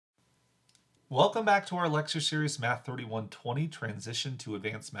Welcome back to our lecture series, Math 3120, Transition to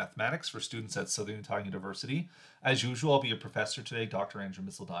Advanced Mathematics for students at Southern Utah University. As usual, I'll be your professor today, Dr. Andrew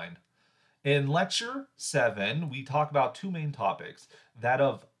Missildine. In Lecture 7, we talk about two main topics, that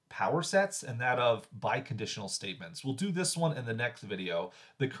of power sets and that of biconditional statements. We'll do this one in the next video.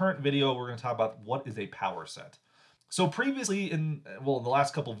 The current video, we're going to talk about what is a power set. So previously in the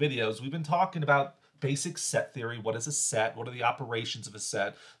last couple of videos, we've been talking about basic set theory. What is a set? What are the operations of a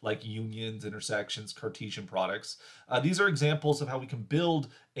set, like unions, intersections, Cartesian products? These are examples of how we can build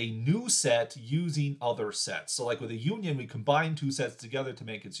a new set using other sets. So like with a union, we combine two sets together to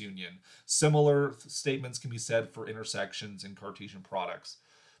make its union. Similar statements can be said for intersections and Cartesian products.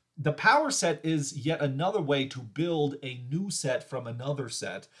 The power set is yet another way to build a new set from another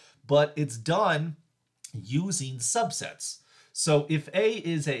set, but it's done using subsets. So if A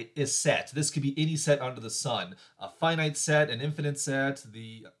is a set, this could be any set under the sun, a finite set, an infinite set,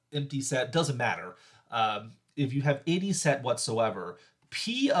 the empty set, doesn't matter. If you have any set whatsoever,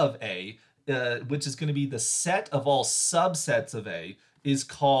 P of A, which is going to be the set of all subsets of A, is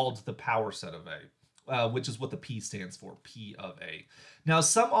called the power set of A, which is what the P stands for, P of A. Now,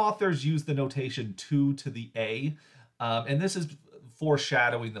 some authors use the notation 2 to the A, and this is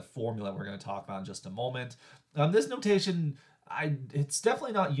foreshadowing the formula we're going to talk about in just a moment. This notation, it's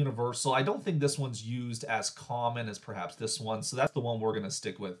definitely not universal. I don't think this one's used as common as perhaps this one, so that's the one we're going to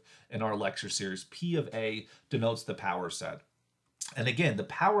stick with in our lecture series. P of A denotes the power set. And again, the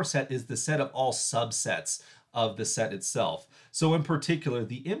power set is the set of all subsets of the set itself. So in particular,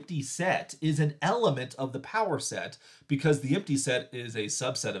 the empty set is an element of the power set because the empty set is a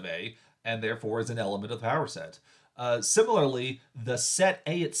subset of A and therefore is an element of the power set. Similarly, the set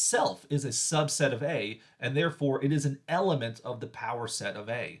A itself is a subset of A, and therefore it is an element of the power set of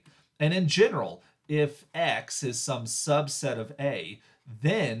A. And in general, if X is some subset of A,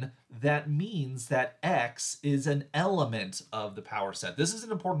 then that means that X is an element of the power set. This is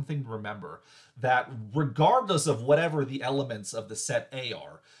an important thing to remember, that regardless of whatever the elements of the set A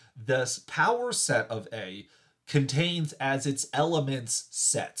are, this power set of A contains as its elements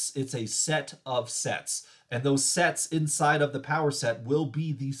sets. It's a set of sets. And those sets inside of the power set will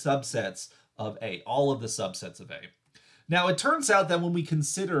be the subsets of A, all of the subsets of A. Now, it turns out that when we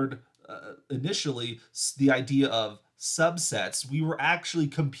considered initially the idea of subsets, we were actually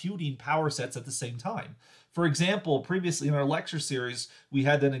computing power sets at the same time. For example, previously in our lecture series, we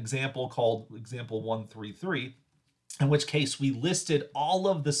had an example called example 133, in which case we listed all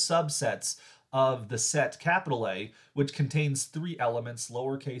of the subsets of the set capital A, which contains three elements,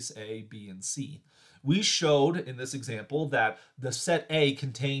 lowercase a, b, and c. We showed in this example that the set A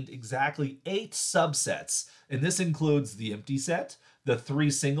contained exactly 8 subsets, and this includes the empty set, the 3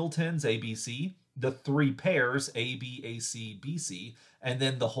 singletons, A, B, C, the 3 pairs, A, B, A, C, B, C, and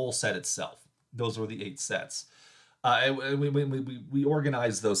then the whole set itself. Those were the 8 sets. We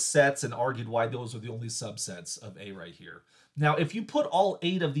organized those sets and argued why those are the only subsets of A right here. Now, if you put all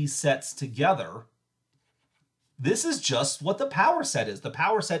 8 of these sets together, this is just what the power set is. The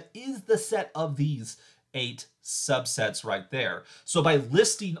power set is the set of these 8 subsets right there. So by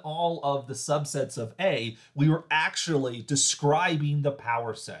listing all of the subsets of A, we were actually describing the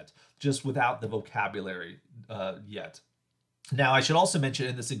power set, just without the vocabulary yet. Now, I should also mention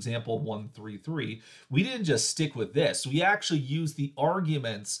in this example 133, we didn't just stick with this. We actually used the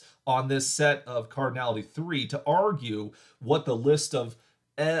arguments on this set of cardinality 3 to argue what the list of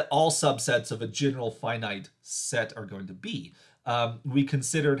all subsets of a general finite set are going to be. We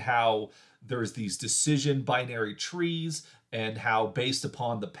considered how there's these decision binary trees and how based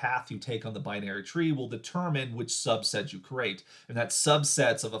upon the path you take on the binary tree will determine which subset you create. And that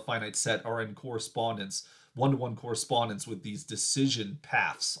subsets of a finite set are in correspondence, one-to-one correspondence with these decision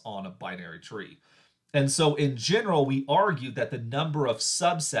paths on a binary tree. And so in general, we argued that the number of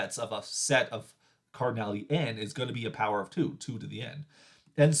subsets of a set of cardinality n is going to be a power of 2, 2 to the n.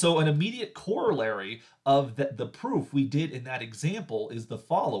 And so an immediate corollary of the proof we did in that example is the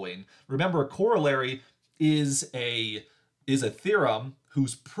following. Remember, a corollary is a theorem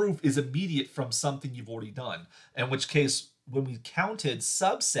whose proof is immediate from something you've already done. In which case, when we counted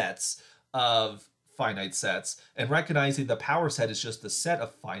subsets of finite sets and recognizing the power set is just the set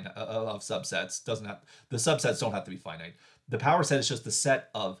of subsets, the subsets don't have to be finite. The power set is just the set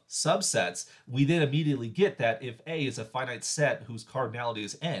of subsets. We then immediately get that if A is a finite set whose cardinality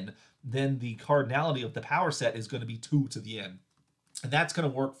is n, then the cardinality of the power set is going to be 2 to the n. And that's going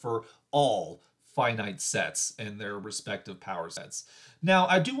to work for all finite sets and their respective power sets. Now,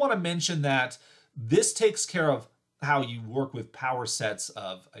 I do want to mention that this takes care of how you work with power sets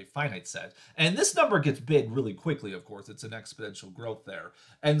of a finite set. And this number gets big really quickly, of course. It's an exponential growth there.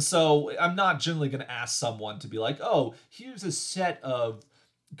 And so I'm not generally going to ask someone to be like, oh, here's a set of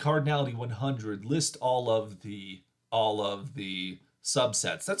cardinality 100, list all of the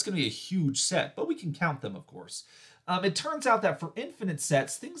subsets. That's going to be a huge set, but we can count them, of course. It turns out that for infinite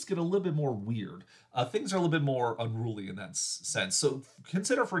sets, things get a little bit more weird. Things are a little bit more unruly in that sense. So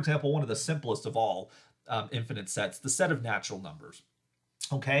consider, for example, one of the simplest of all infinite sets, the set of natural numbers.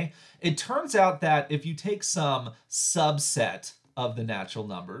 Okay, it turns out that if you take some subset of the natural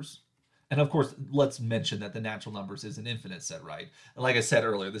numbers, and of course, let's mention that the natural numbers is an infinite set, right? And like I said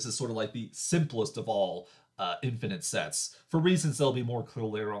earlier, this is sort of like the simplest of all infinite sets for reasons that'll be more clear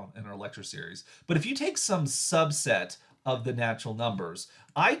later on in our lecture series. But if you take some subset of the natural numbers,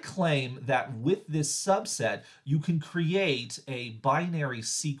 I claim that with this subset, you can create a binary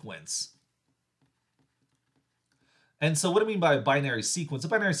sequence. And so what do I mean by a binary sequence? A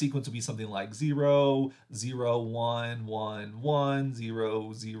binary sequence would be something like 0, 0, 1, 1, 1,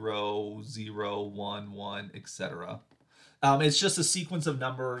 0, 0, 0, 1, 1, etc. It's just a sequence of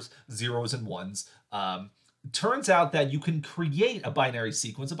numbers, zeros and ones. Turns out that you can create a binary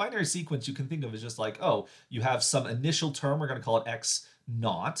sequence. A binary sequence you can think of as just like, oh, you have some initial term, we're going to call it x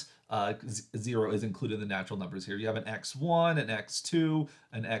naught. 0 is included in the natural numbers here. You have an x1, an x2,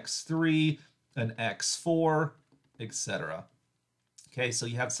 an x3, an x4, etc. Okay, so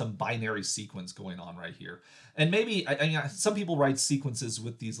you have some binary sequence going on right here. And maybe, some people write sequences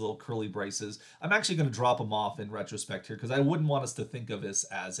with these little curly braces. I'm actually going to drop them off in retrospect here because I wouldn't want us to think of this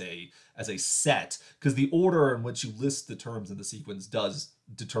as a set, because the order in which you list the terms in the sequence does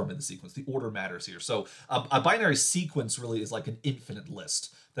determine the sequence. The order matters here. So a binary sequence really is like an infinite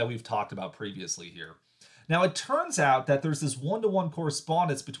list that we've talked about previously here. Now, it turns out that there's this one-to-one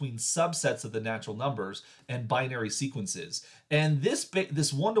correspondence between subsets of the natural numbers and binary sequences. And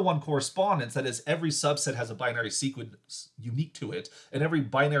this one-to-one correspondence, that is, every subset has a binary sequence unique to it, and every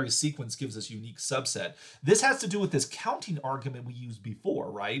binary sequence gives us unique subset. This has to do with this counting argument we used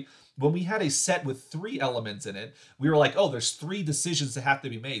before, right? When we had a set with 3 elements in it, we were like, oh, there's 3 decisions that have to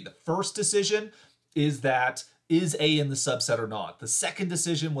be made. The first decision is that, is A in the subset or not? The second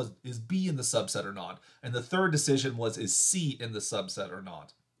decision was, is B in the subset or not? And the third decision was, is C in the subset or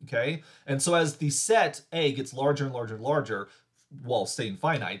not? Okay? And so as the set A gets larger and larger and larger, while staying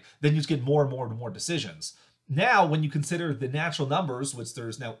finite, then you just get more and more and more decisions. Now, when you consider the natural numbers, which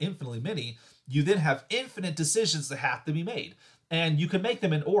there's now infinitely many, you then have infinite decisions that have to be made. And you can make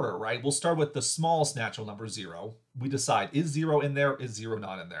them in order, right? We'll start with the smallest natural number, 0. We decide, is 0 in there? Is 0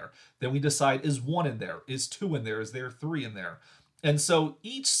 not in there? Then we decide, is 1 in there? Is 2 in there? Is there 3 in there? And so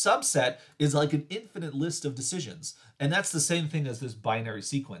each subset is like an infinite list of decisions. And that's the same thing as this binary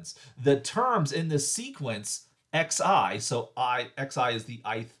sequence. The terms in this sequence, xi, so xi is the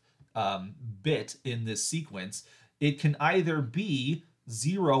ith bit in this sequence, it can either be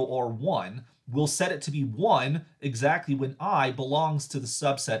 0 or 1. We'll set it to be 1 exactly when I belongs to the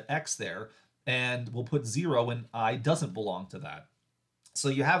subset x there, and we'll put 0 when I doesn't belong to that. So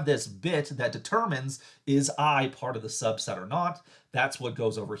you have this bit that determines, is I part of the subset or not? That's what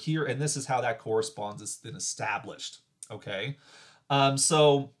goes over here, and this is how that corresponds. It's been established, okay?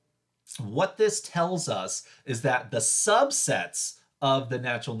 So what this tells us is that the subsets of the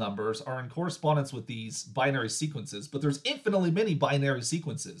natural numbers are in correspondence with these binary sequences, but there's infinitely many binary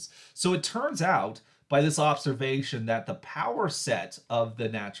sequences. So it turns out by this observation that the power set of the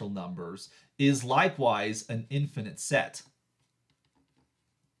natural numbers is likewise an infinite set.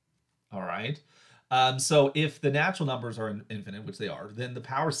 All right. So if the natural numbers are infinite, which they are, then the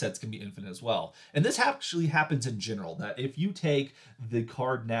power sets can be infinite as well. And this actually happens in general, that if you take the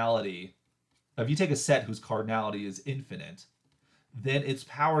cardinality, if you take a set whose cardinality is infinite, then its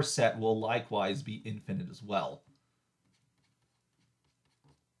power set will likewise be infinite as well.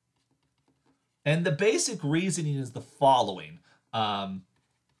 And the basic reasoning is the following.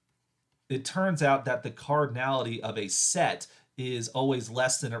 It turns out that the cardinality of a set is always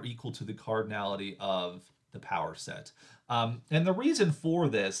less than or equal to the cardinality of the power set. And the reason for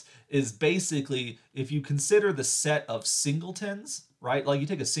this is basically, if you consider the set of singletons, right? Like you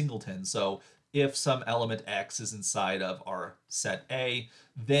take a singleton, so if some element x is inside of our set A,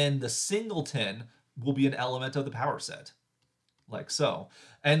 then the singleton will be an element of the power set, like so.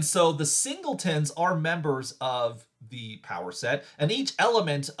 And so the singletons are members of the power set, and each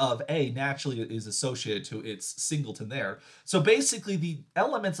element of A naturally is associated to its singleton there. So basically the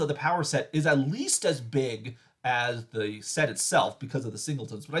elements of the power set is at least as big as the set itself because of the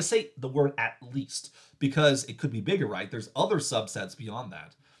singletons. But I say the word at least because it could be bigger, right? There's other subsets beyond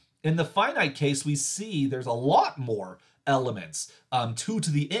that. In the finite case, we see there's a lot more elements, 2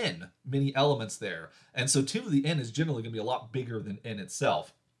 to the n, many elements there. And so 2 to the n is generally going to be a lot bigger than n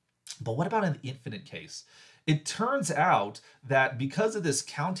itself. But what about in the infinite case? It turns out that because of this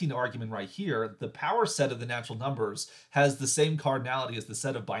counting argument right here, the power set of the natural numbers has the same cardinality as the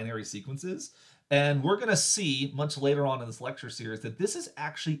set of binary sequences. And we're going to see much later on in this lecture series that this is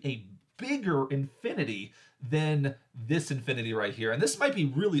actually a bigger infinity than this infinity right here. And this might be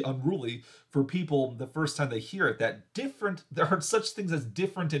really unruly for people the first time they hear it, that there are such things as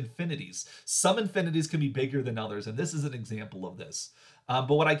different infinities. Some infinities can be bigger than others, and this is an example of this. But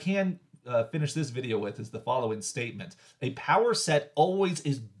what I can finish this video with is the following statement. A power set always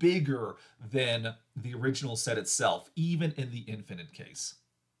is bigger than the original set itself, even in the infinite case.